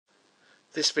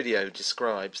This video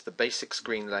describes the basic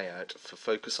screen layout for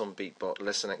Focus on Beatbot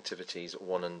lesson activities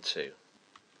 1 and 2.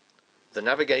 The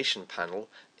navigation panel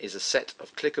is a set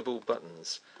of clickable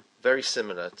buttons very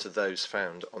similar to those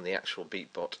found on the actual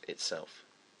Beatbot itself.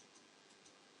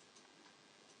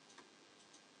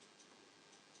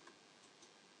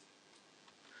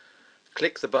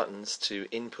 Click the buttons to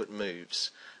input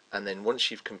moves, and then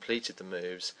once you've completed the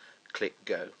moves, click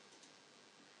Go.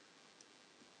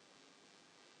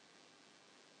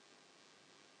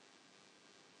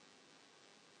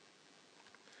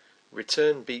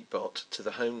 Return Beatbot to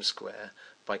the home square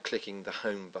by clicking the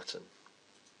Home button.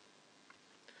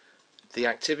 The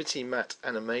activity mat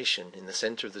animation in the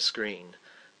center of the screen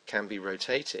can be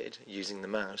rotated using the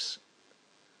mouse,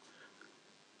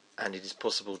 and it is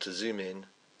possible to zoom in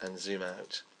and zoom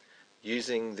out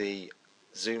using the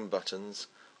zoom buttons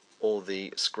or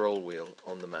the scroll wheel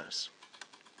on the mouse.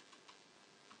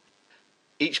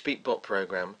 Each Beatbot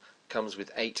program comes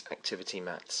with 8 activity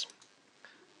mats.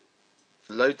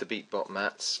 Load the Beatbot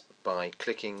mats by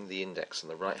clicking the index on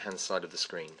the right hand side of the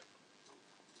screen.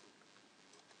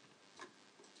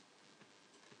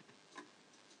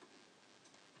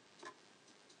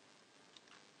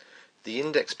 The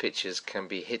index pictures can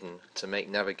be hidden to make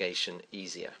navigation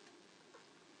easier.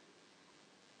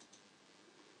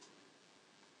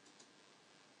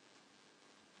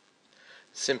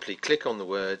 Simply click on the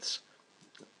words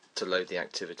to load the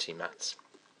activity mats.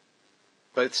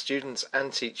 Both students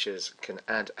and teachers can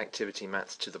add activity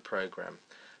mats to the program.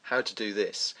 How to do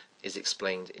this is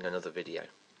explained in another video.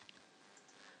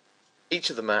 Each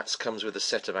of the mats comes with a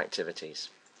set of activities.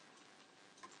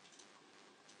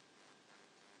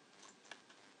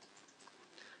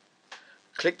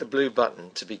 Click the blue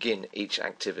button to begin each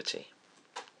activity.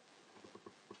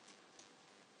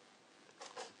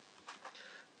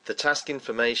 The task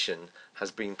information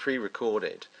has been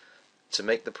pre-recorded to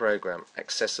make the program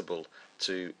accessible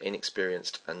to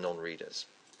inexperienced and non-readers.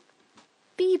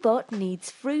 Beatbot needs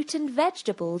fruit and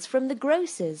vegetables from the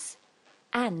grocers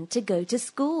and to go to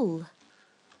school.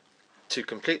 To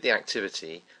complete the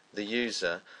activity, the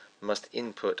user must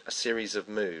input a series of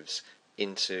moves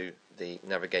into the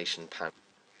navigation panel.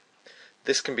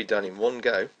 This can be done in one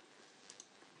go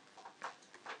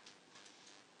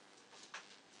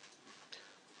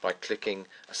by clicking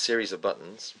a series of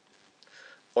buttons,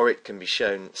 or it can be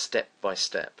shown step by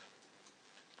step.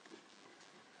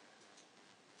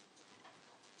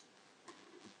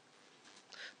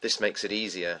 This makes it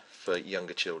easier for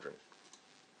younger children.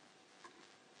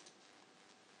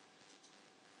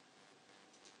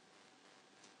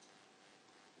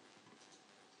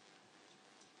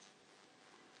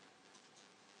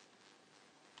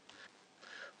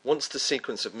 Once the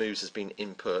sequence of moves has been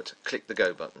input, click the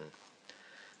Go button.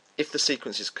 If the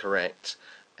sequence is correct,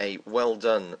 a "Well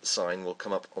done" sign will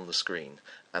come up on the screen,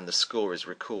 and the score is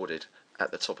recorded at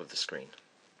the top of the screen.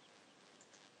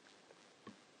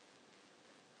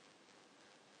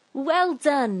 Well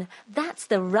done! That's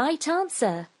the right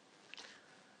answer.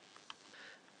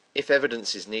 If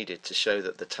evidence is needed to show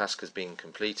that the task has been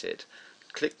completed,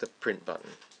 click the Print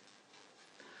button.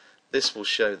 This will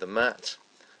show the mat,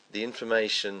 the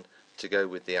information to go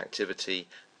with the activity,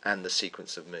 and the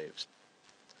sequence of moves.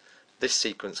 This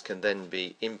sequence can then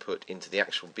be input into the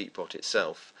actual Beatbot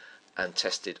itself and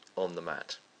tested on the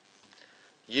mat.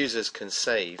 Users can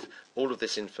save all of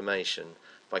this information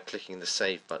by clicking the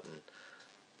Save button.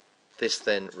 This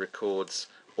then records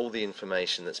all the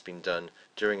information that's been done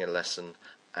during a lesson,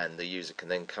 and the user can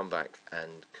then come back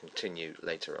and continue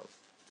later on.